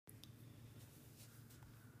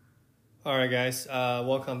All right, guys.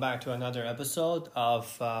 Welcome back to another episode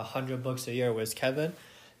of 100 Books a Year with Kevin.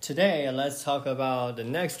 Today, let's talk about the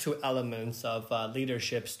next two elements of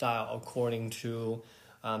leadership style according to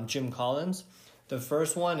Jim Collins. The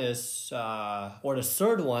first one is, or the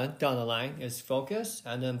third one down the line, is focus,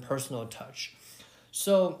 and then personal touch.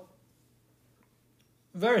 So,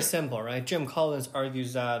 very simple, right? Jim Collins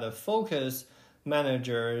argues that the focus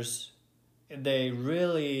managers, they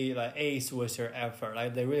really like ace with their effort.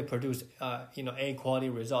 Like they really produce A quality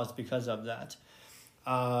results because of that.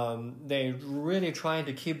 They really trying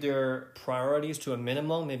to keep their priorities to a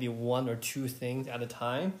minimum, maybe one or two things at a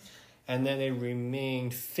time, and then they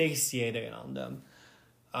remain fixated on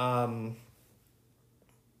them.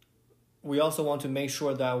 We also want to make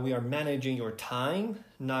sure that we are managing your time,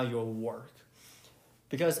 not your work.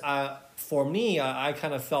 Because for me, I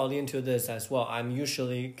kind of fell into this as well. I'm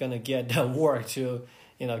usually gonna get the work to,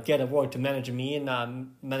 get the work to manage me, not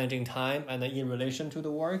managing time, and then in relation to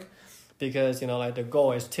the work, because the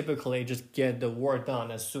goal is typically just get the work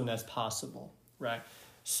done as soon as possible, right?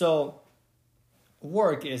 So,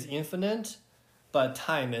 work is infinite, but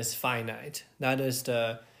time is finite. That is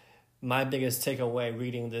my biggest takeaway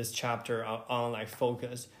reading this chapter on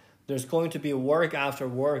focus. There's going to be work after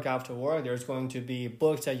work after work. There's going to be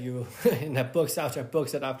books that you, books after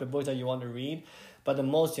books after books that you want to read. But the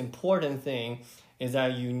most important thing is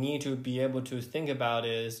that you need to be able to think about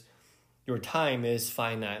is your time is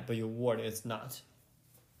finite, but your work is not,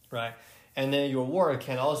 right? And then your work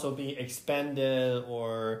can also be expanded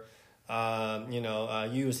or,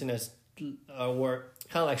 used in or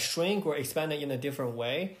kind of like shrink or expanded in a different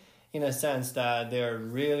way, in a sense that they're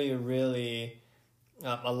really, really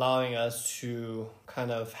allowing us to kind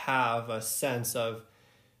of have a sense of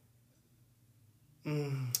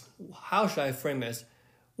how should I frame this?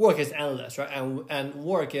 Work is endless, right? And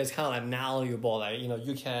work is kind of like malleable. Like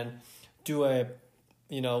you can do it,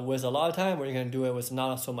 with a lot of time, or you can do it with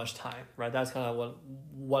not so much time, right? That's kind of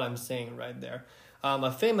what I'm saying right there.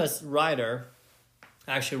 A famous writer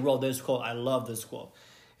actually wrote this quote. I love this quote.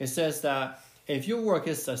 It says that if your work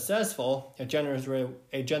is successful, it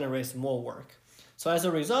generates more work. So as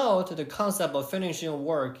a result, the concept of finishing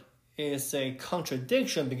work is a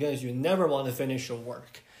contradiction because you never want to finish your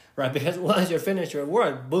work, right? Because once you finish your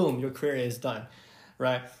work, boom, your career is done,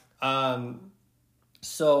 right?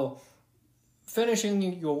 So finishing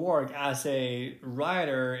your work as a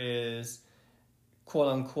writer is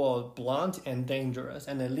quote unquote blunt and dangerous,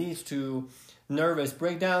 and it leads to nervous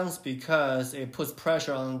breakdowns because it puts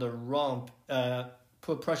pressure on the wrong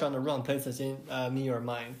places in your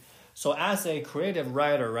mind. So as a creative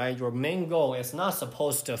writer, right, your main goal is not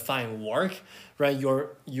supposed to find work, right?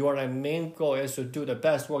 Your main goal is to do the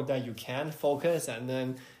best work that you can, focus, and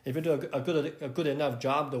then if you do a good enough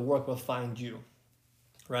job, the work will find you,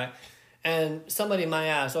 right? And somebody might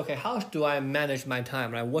ask, okay, how do I manage my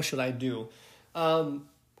time, right? What should I do?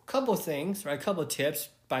 Couple things, right? Couple tips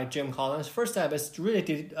by Jim Collins. First step is to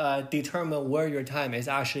really determine where your time is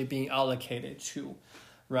actually being allocated to,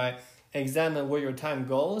 right? Examine where your time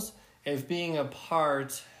goes. If being a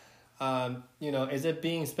part, is it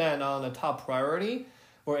being spent on a top priority,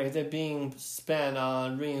 or is it being spent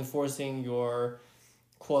on reinforcing your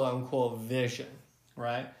quote unquote vision,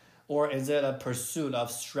 right? Or is it a pursuit of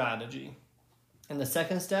strategy? And the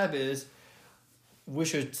second step is we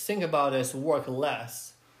should think about this: work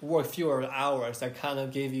less, work fewer hours. That kind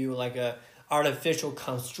of give you like a artificial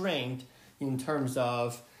constraint in terms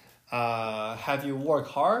of have you work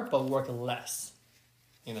hard but work less,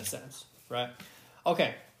 in a sense, right?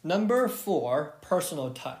 Okay, number 4,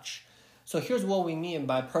 personal touch. So here's what we mean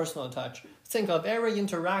by personal touch. Think of every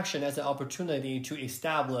interaction as an opportunity to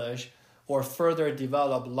establish or further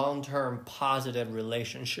develop long-term positive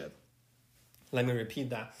relationship. Let me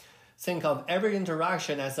repeat that. Think of every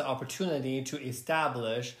interaction as an opportunity to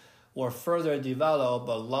establish or further develop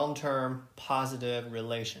a long-term positive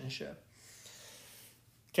relationship.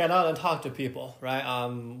 Get out and talk to people, right?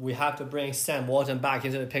 We have to bring Sam Walton back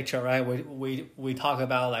into the picture, right? We talk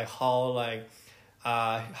about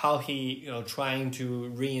how he trying to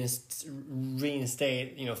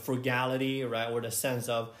reinstate frugality, right, or the sense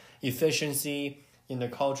of efficiency in the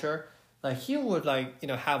culture. Like he would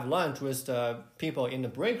have lunch with the people in the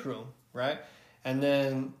break room, right? And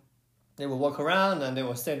then they would walk around and they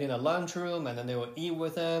would sit in the lunchroom and then they would eat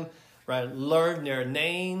with them, right? Learn their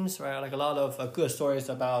names, right? Like a lot of good stories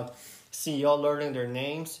about CEO learning their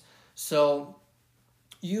names. So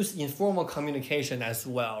use informal communication as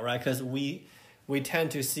well, right? Because we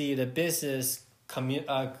tend to see the business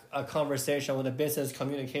a conversation with the business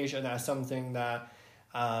communication as something that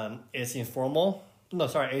is informal. No,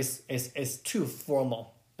 sorry, it's too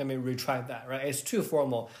formal. let me retract that, right? It's too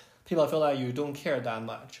formal. People feel like you don't care that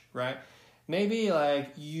much, right? Maybe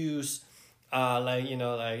like use, like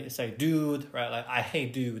say dude, right? Like I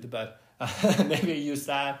hate dude, but maybe use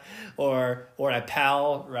that, or a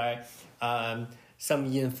pal, right? Some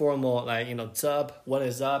informal like zup, what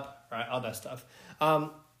is up, right? All that stuff.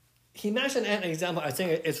 He mentioned an example. I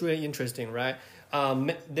think it's really interesting, right?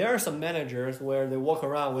 There are some managers where they walk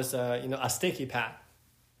around with a sticky pad,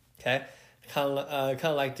 okay, kind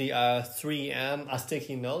of like the 3M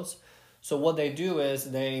sticky notes. So what they do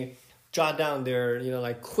is they jot down their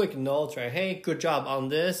like quick notes, right? Hey, good job on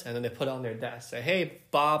this, and then they put it on their desk. Say, hey,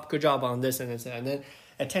 Bob, good job on this, and then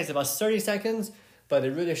it takes about 30 seconds, but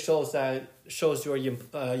it really shows your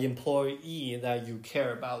employee that you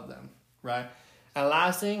care about them, right? And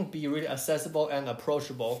last thing, be really accessible and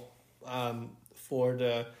approachable for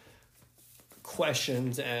the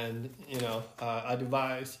questions and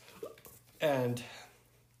advice and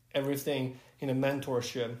everything in a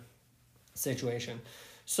mentorship situation.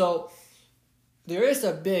 So there is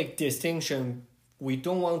a big distinction. We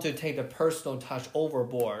don't want to take the personal touch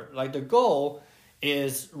overboard. Like the goal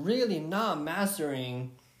is really not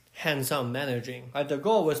mastering hands-on managing. Like the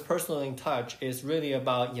goal with personal touch is really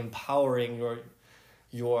about empowering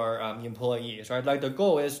your employees, right? Like the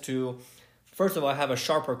goal is to, first of all, have a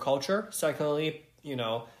sharper culture. Secondly,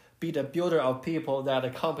 be the builder of people that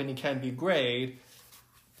the company can be great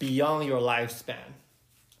beyond your lifespan.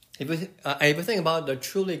 If you think about the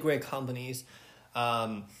truly great companies,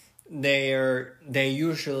 they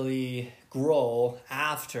usually grow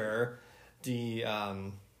after the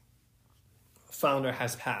founder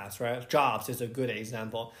has passed, right? Jobs is a good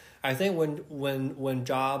example. I think when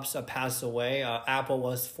Jobs passed away, Apple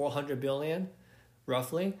was $400 billion,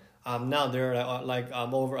 roughly. Now they're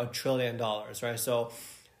over $1 trillion, right? So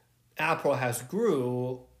Apple has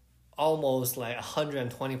grew almost like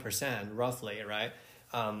 120%, roughly, right?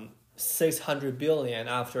 600 billion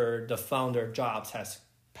after the founder Jobs has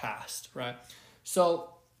passed, right? So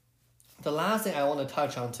the last thing I want to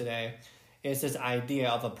touch on today is this idea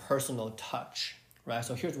of a personal touch, right?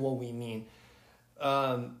 So here's what we mean.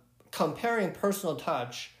 Comparing personal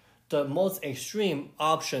touch, the most extreme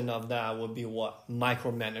option of that would be what?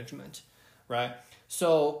 Micromanagement, right?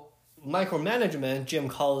 So micromanagement, Jim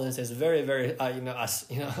Collins is very, very,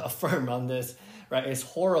 affirm on this, right? It's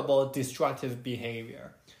horrible, destructive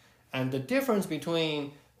behavior. And the difference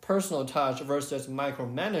between personal touch versus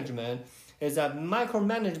micromanagement is that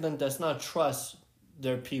micromanagement does not trust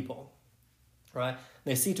their people, right?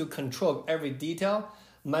 They seek to control every detail.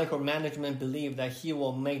 Micromanagement believe that he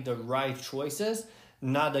will make the right choices,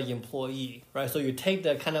 not the employee, right? So you take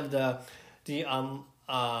the kind of the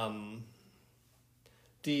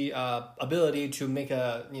ability to make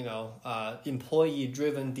a employee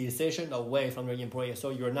driven decision away from your employee, so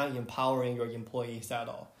you're not empowering your employees at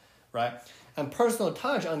all, right? And personal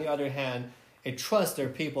touch, on the other hand, it trusts their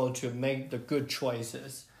people to make the good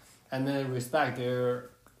choices and then respect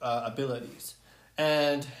their abilities.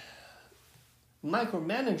 And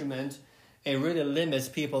micromanagement, it really limits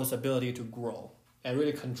people's ability to grow. It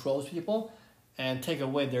really controls people and take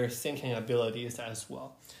away their thinking abilities as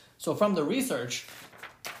well. So from the research,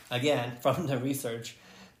 the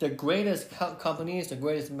greatest companies, the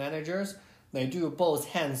greatest managers, they do both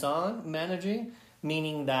hands-on managing,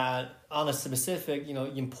 meaning that on a specific,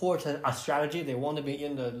 important strategy, they want to be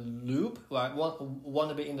in the loop, right? Want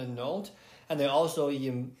to be in the node, and they also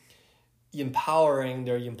empowering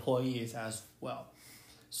their employees as well.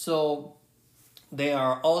 So they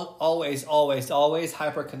are always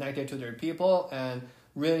hyper connected to their people and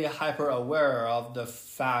really hyper aware of the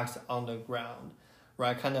facts on the ground,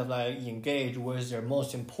 right? Kind of like engage with their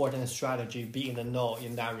most important strategy, be in the know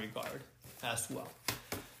in that regard as well.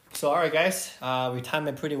 So all right, guys, we timed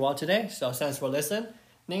it pretty well today. So thanks for listening.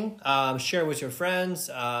 Share with your friends.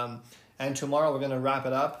 And tomorrow we're going to wrap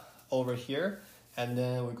it up over here, and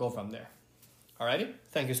then we go from there. Alrighty,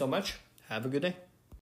 thank you so much. Have a good day.